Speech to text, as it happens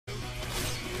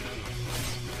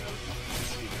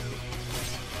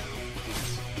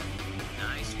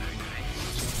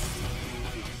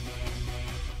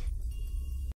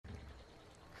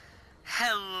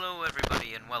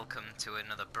to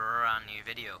another brand new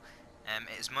video.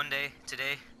 It is Monday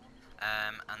today,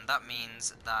 and that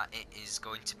means that it is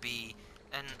going to be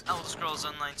an Elder Scrolls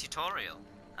Online tutorial.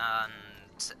 And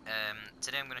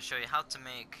today I'm going to show you how to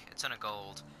make a ton of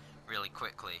gold really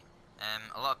quickly.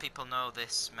 A lot of people know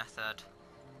this method.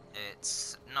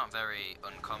 It's not very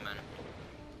uncommon,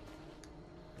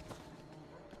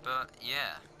 but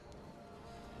yeah.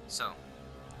 So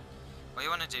what you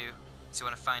want to do is you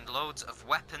want to find loads of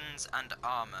weapons and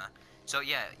armor. So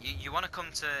yeah, you want to come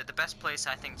to the best place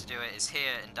I think to do it is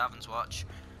here in Davon's Watch,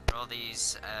 where all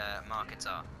these markets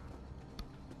are.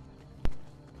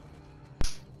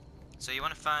 So you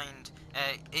want to find,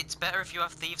 it's better if you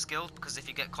have Thieves Guild, because if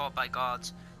you get caught by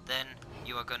guards, then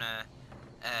you are gonna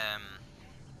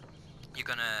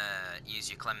use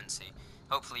your clemency.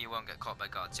 Hopefully you won't get caught by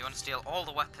guards. You want to steal all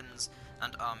the weapons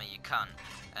and armor you can.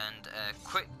 And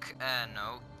quick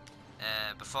note,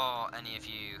 before any of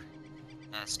you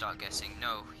start guessing,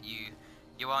 no,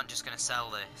 you aren't just going to sell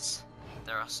this.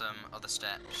 There are some other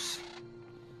steps.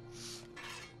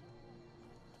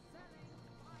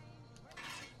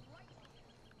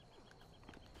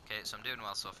 Okay, so I'm doing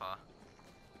well so far.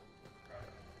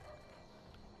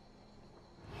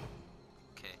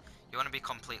 Okay, you want to be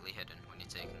completely hidden when you're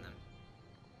taking them.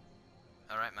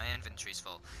 Alright, my inventory's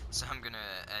full, so I'm gonna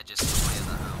just clear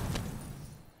that out.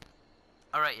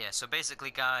 Alright, yeah, so basically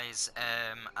guys,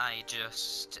 I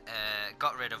just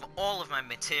got rid of all of my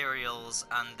materials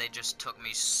and they just took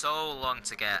me so long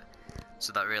to get,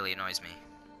 so that really annoys me.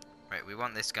 Right, we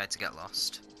want this guy to get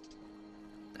lost.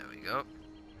 There we go.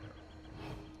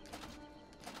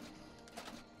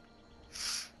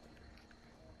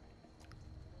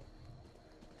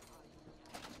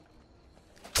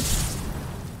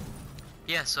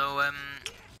 Yeah, so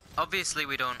obviously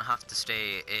we don't have to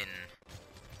stay in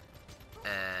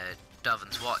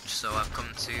Davon's Watch, so I've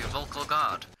come to Volcal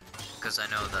Guard, because I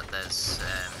know that there's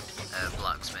a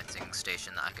blacksmithing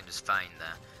station that I can just find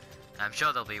there. I'm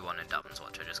sure there'll be one in Davon's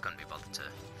Watch, I just couldn't be bothered to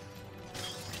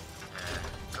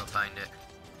go find it.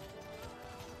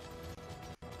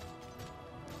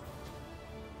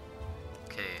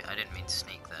 Okay, I didn't mean to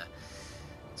sneak there.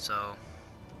 So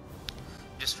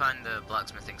just find the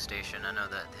blacksmithing station. I know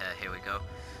that, here we go.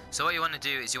 So what you want to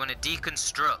do is you want to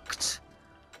deconstruct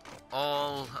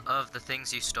all of the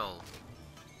things you stole.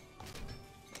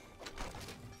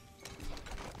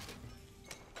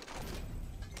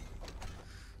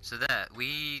 So there,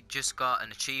 we just got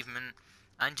an achievement,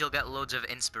 and you'll get loads of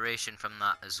inspiration from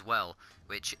that as well,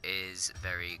 which is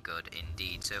very good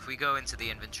indeed. So if we go into the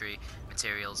inventory,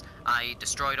 materials, I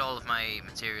destroyed all of my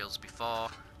materials before.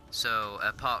 So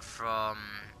apart from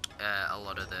a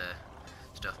lot of the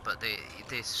stuff, but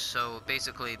so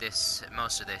basically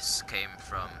most of this came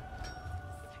from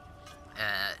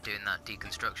doing that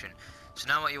deconstruction. So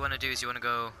now what you want to do is you want to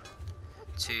go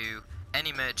to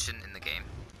any merchant in the game,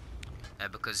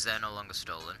 because they're no longer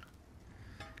stolen,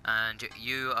 and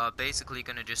you are basically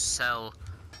going to just sell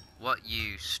what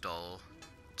you stole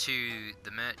to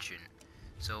the merchant.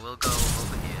 So we'll go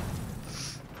over here,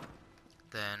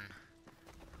 then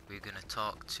we're gonna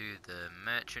talk to the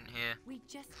merchant here.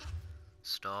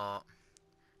 Start,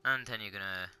 and then you're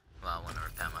gonna, well, I want to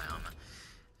repair my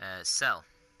armor. Sell.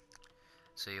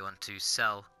 So you want to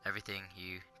sell everything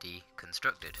you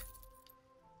deconstructed.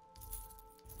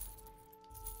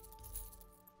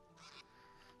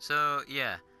 So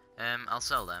yeah, I'll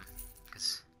sell them,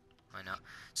 because why not?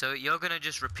 So you're gonna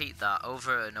just repeat that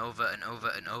over and over and over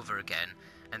and over again,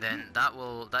 and then that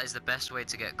is the best way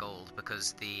to get gold,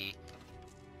 because the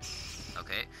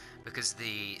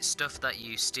stuff that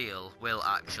you steal will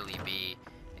actually be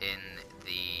in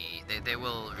they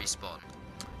will respawn.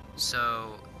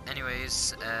 So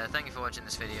anyways, thank you for watching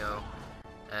this video.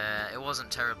 It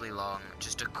wasn't terribly long,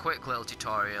 just a quick little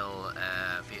tutorial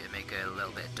for you to make a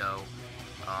little bit of dough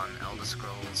on Elder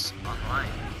Scrolls Online.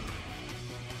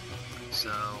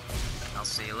 So I'll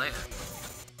see you later.